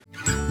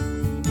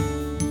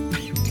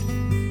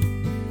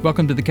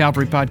Welcome to the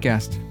Calvary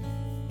Podcast,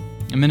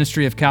 a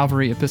ministry of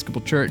Calvary Episcopal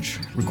Church,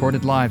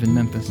 recorded live in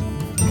Memphis.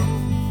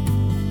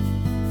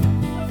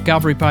 The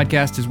Calvary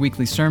Podcast is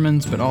weekly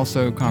sermons, but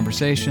also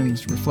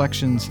conversations,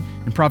 reflections,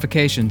 and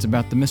provocations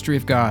about the mystery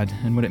of God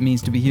and what it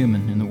means to be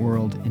human in the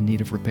world in need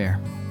of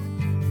repair.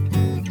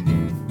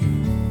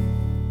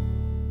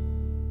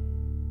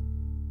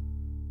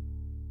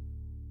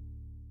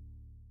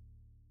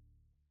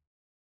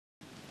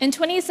 In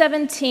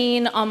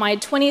 2017, on my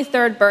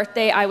 23rd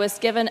birthday, I was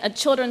given a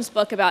children's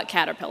book about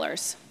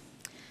caterpillars.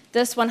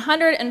 This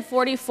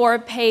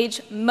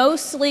 144-page,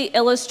 mostly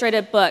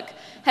illustrated book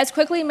has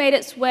quickly made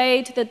its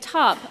way to the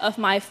top of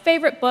my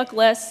favorite book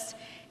list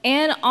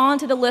and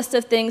onto the list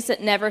of things that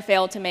never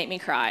fail to make me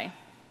cry.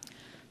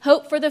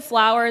 Hope for the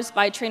Flowers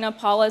by Trina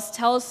Paulus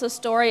tells the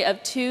story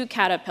of two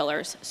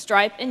caterpillars,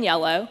 Stripe and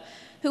Yellow,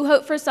 who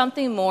hope for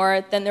something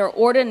more than their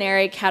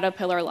ordinary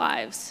caterpillar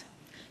lives.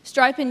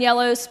 Stripe and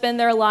Yellow spend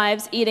their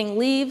lives eating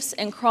leaves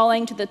and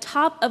crawling to the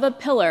top of a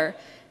pillar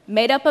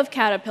made up of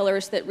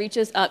caterpillars that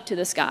reaches up to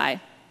the sky.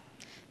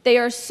 They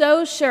are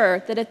so sure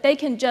that if they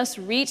can just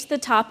reach the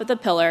top of the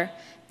pillar,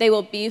 they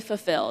will be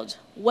fulfilled.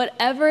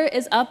 Whatever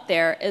is up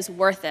there is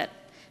worth it,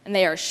 and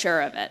they are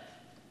sure of it.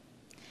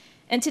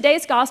 In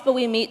today's gospel,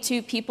 we meet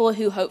two people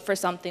who hope for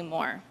something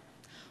more.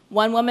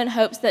 One woman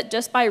hopes that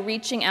just by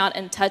reaching out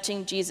and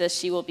touching Jesus,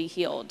 she will be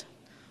healed.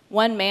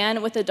 One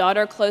man with a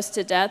daughter close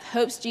to death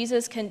hopes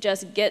Jesus can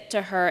just get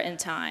to her in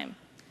time.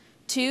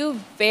 Two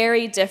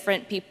very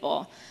different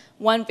people.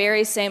 One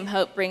very same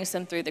hope brings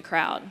them through the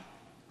crowd.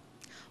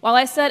 While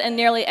I sat in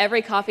nearly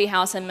every coffee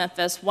house in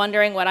Memphis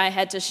wondering what I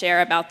had to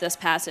share about this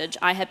passage,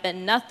 I have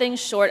been nothing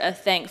short of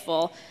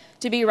thankful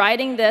to be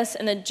writing this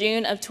in the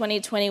June of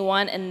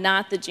 2021 and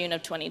not the June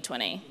of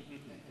 2020.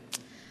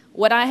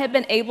 Would I have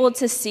been able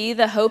to see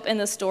the hope in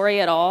the story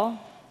at all?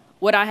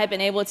 Would I have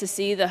been able to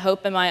see the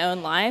hope in my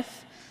own life?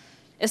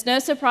 It's no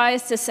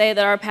surprise to say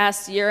that our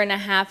past year and a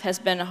half has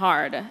been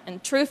hard,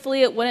 and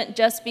truthfully, it wouldn't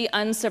just be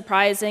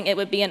unsurprising, it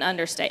would be an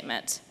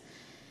understatement.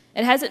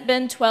 It hasn't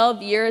been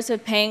 12 years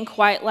of pain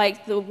quite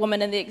like the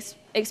woman in the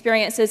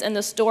experiences in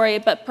the story,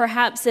 but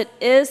perhaps it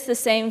is the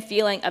same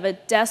feeling of a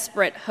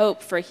desperate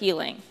hope for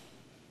healing.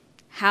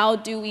 How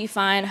do we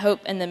find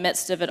hope in the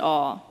midst of it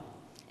all?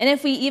 And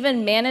if we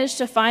even manage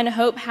to find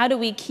hope, how do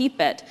we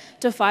keep it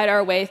to fight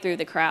our way through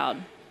the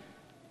crowd?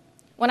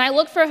 When I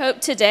look for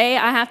hope today,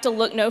 I have to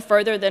look no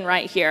further than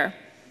right here.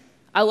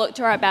 I look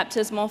to our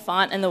baptismal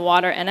font and the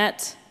water in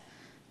it.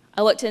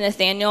 I look to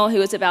Nathaniel,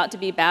 who is about to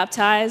be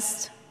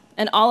baptized,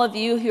 and all of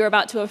you who are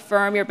about to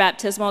affirm your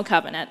baptismal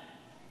covenant.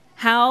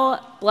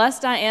 How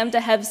blessed I am to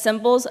have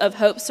symbols of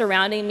hope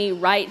surrounding me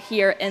right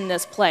here in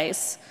this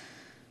place.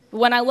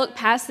 When I look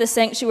past the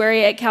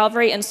sanctuary at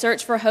Calvary and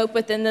search for hope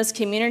within this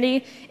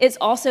community, it's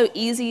also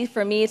easy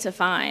for me to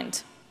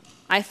find.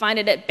 I find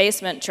it at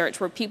Basement Church,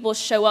 where people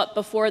show up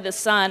before the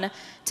sun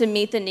to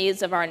meet the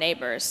needs of our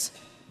neighbors.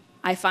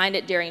 I find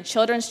it during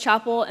Children's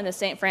Chapel in the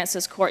St.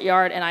 Francis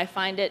Courtyard, and I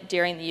find it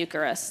during the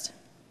Eucharist.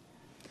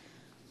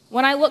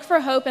 When I look for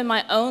hope in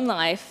my own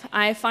life,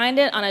 I find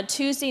it on a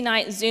Tuesday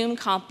night Zoom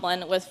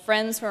Compline with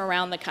friends from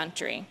around the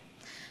country.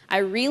 I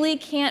really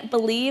can't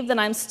believe that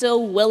I'm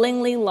still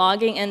willingly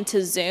logging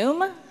into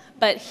Zoom,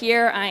 but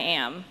here I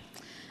am.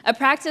 A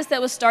practice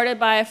that was started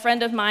by a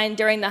friend of mine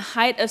during the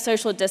height of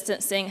social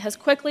distancing has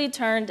quickly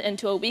turned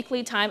into a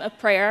weekly time of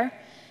prayer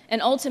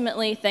and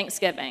ultimately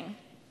Thanksgiving.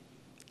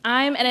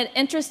 I'm at an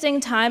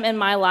interesting time in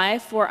my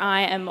life where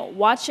I am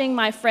watching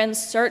my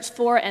friends search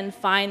for and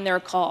find their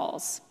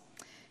calls.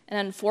 And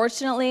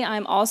unfortunately,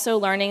 I'm also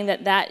learning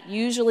that that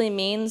usually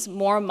means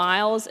more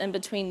miles in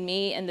between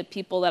me and the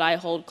people that I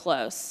hold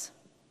close.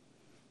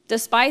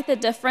 Despite the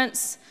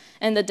difference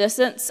in the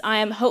distance, I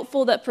am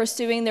hopeful that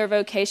pursuing their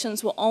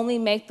vocations will only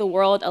make the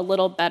world a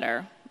little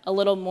better, a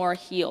little more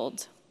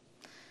healed.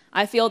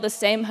 I feel the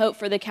same hope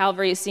for the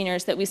Calvary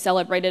seniors that we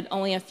celebrated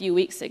only a few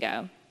weeks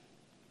ago.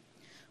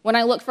 When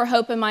I look for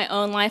hope in my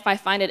own life, I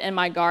find it in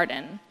my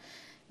garden.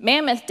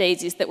 Mammoth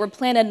daisies that were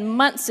planted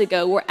months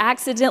ago were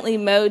accidentally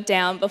mowed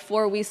down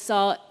before we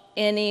saw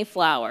any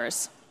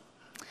flowers.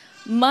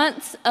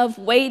 Months of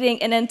waiting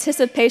and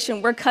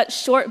anticipation were cut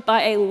short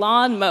by a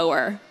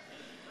lawnmower.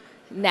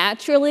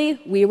 Naturally,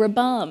 we were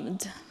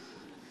bummed.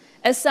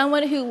 As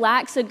someone who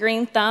lacks a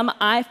green thumb,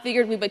 I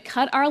figured we would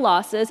cut our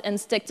losses and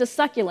stick to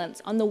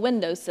succulents on the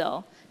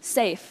windowsill,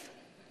 safe.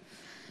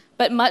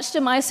 But much to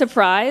my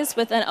surprise,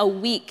 within a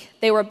week,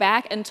 they were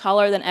back and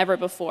taller than ever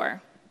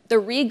before. The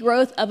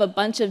regrowth of a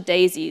bunch of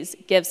daisies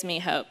gives me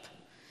hope.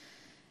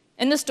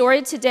 In the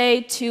story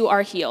today, two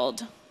are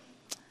healed.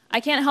 I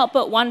can't help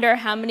but wonder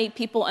how many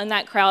people in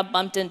that crowd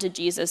bumped into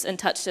Jesus and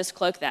touched his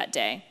cloak that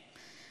day.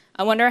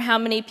 I wonder how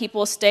many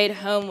people stayed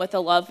home with a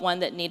loved one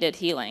that needed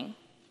healing.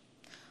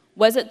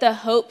 Was it the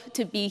hope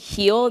to be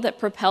healed that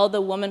propelled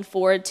the woman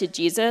forward to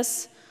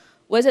Jesus?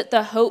 Was it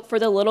the hope for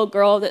the little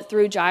girl that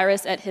threw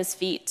Jairus at his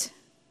feet?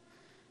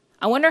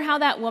 I wonder how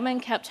that woman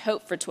kept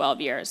hope for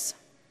 12 years.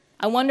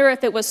 I wonder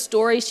if it was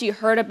stories she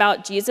heard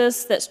about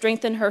Jesus that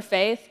strengthened her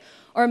faith,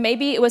 or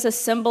maybe it was a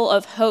symbol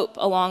of hope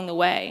along the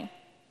way.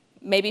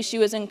 Maybe she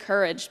was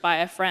encouraged by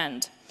a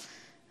friend.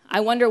 I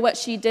wonder what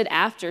she did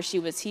after she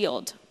was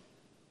healed.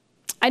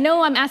 I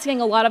know I'm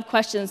asking a lot of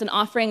questions and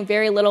offering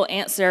very little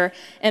answer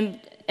in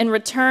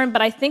return,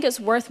 but I think it's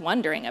worth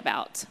wondering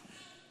about.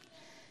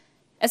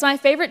 As my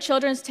favorite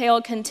children's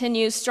tale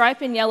continues,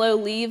 Stripe and Yellow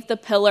leave the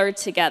pillar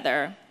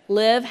together,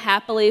 live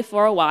happily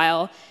for a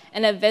while,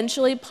 and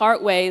eventually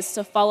part ways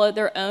to follow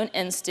their own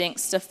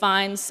instincts to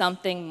find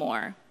something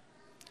more.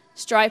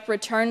 Stripe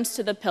returns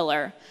to the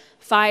pillar,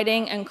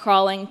 fighting and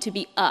crawling to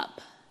be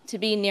up, to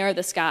be near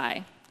the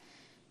sky.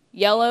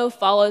 Yellow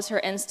follows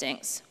her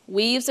instincts,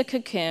 weaves a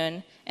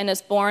cocoon, and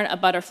is born a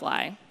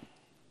butterfly.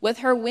 With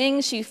her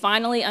wings, she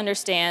finally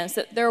understands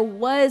that there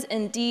was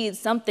indeed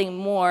something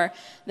more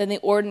than the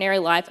ordinary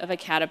life of a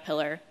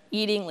caterpillar,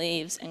 eating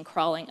leaves and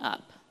crawling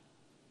up.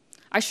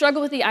 I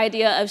struggle with the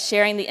idea of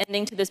sharing the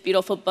ending to this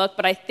beautiful book,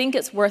 but I think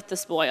it's worth the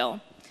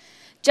spoil.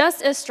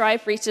 Just as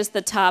Stripe reaches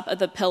the top of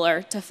the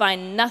pillar to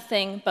find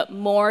nothing but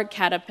more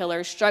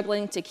caterpillars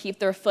struggling to keep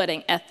their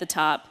footing at the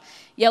top,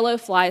 Yellow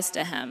flies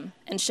to him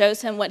and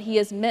shows him what he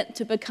is meant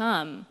to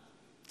become.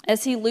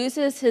 As he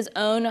loses his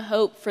own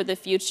hope for the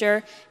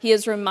future, he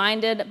is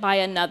reminded by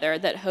another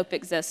that hope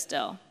exists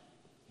still.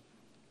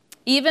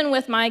 Even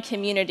with my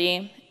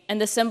community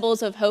and the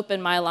symbols of hope in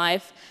my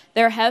life,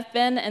 there have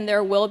been and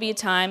there will be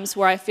times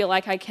where I feel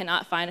like I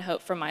cannot find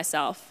hope for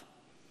myself.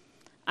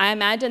 I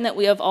imagine that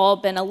we have all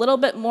been a little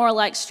bit more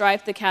like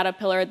Stripe the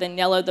caterpillar than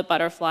Yellow the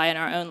butterfly in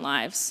our own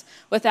lives,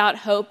 without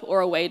hope or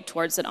a way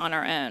towards it on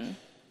our own.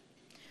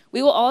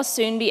 We will all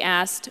soon be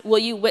asked, will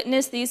you who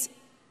witness these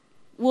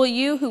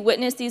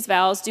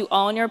vows do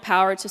all in your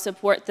power to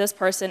support this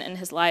person in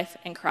his life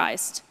in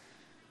Christ?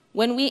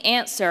 When we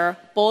answer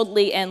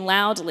boldly and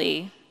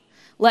loudly,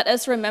 let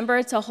us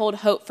remember to hold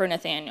hope for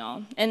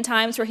Nathaniel in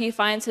times where he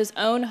finds his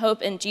own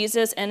hope in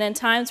Jesus and in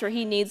times where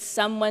he needs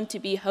someone to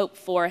be hope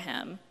for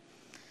him.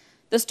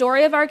 The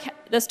story of our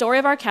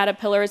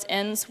caterpillars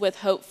ends with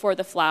hope for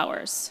the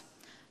flowers.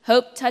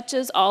 Hope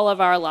touches all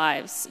of our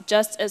lives,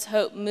 just as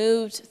hope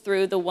moved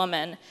through the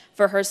woman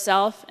for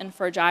herself and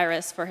for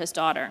Jairus for his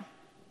daughter.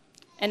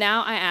 And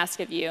now I ask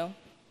of you,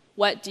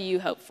 what do you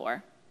hope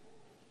for?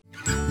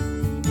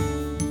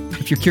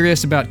 If you're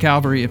curious about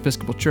Calvary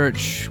Episcopal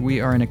Church, we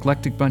are an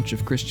eclectic bunch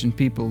of Christian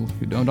people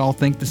who don't all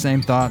think the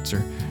same thoughts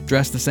or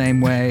dress the same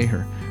way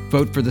or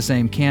vote for the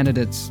same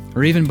candidates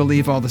or even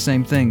believe all the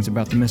same things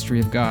about the mystery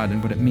of God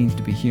and what it means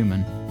to be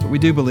human. But we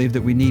do believe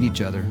that we need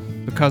each other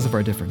because of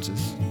our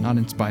differences, not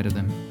in spite of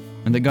them,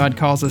 and that God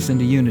calls us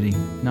into unity,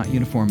 not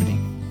uniformity.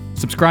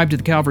 Subscribe to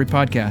the Calvary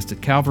Podcast at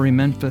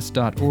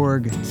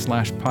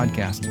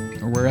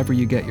calvarymemphis.org/podcast or wherever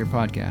you get your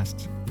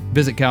podcasts.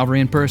 Visit Calvary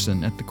in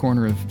person at the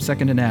corner of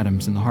 2nd and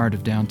Adams in the heart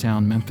of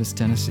downtown Memphis,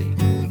 Tennessee.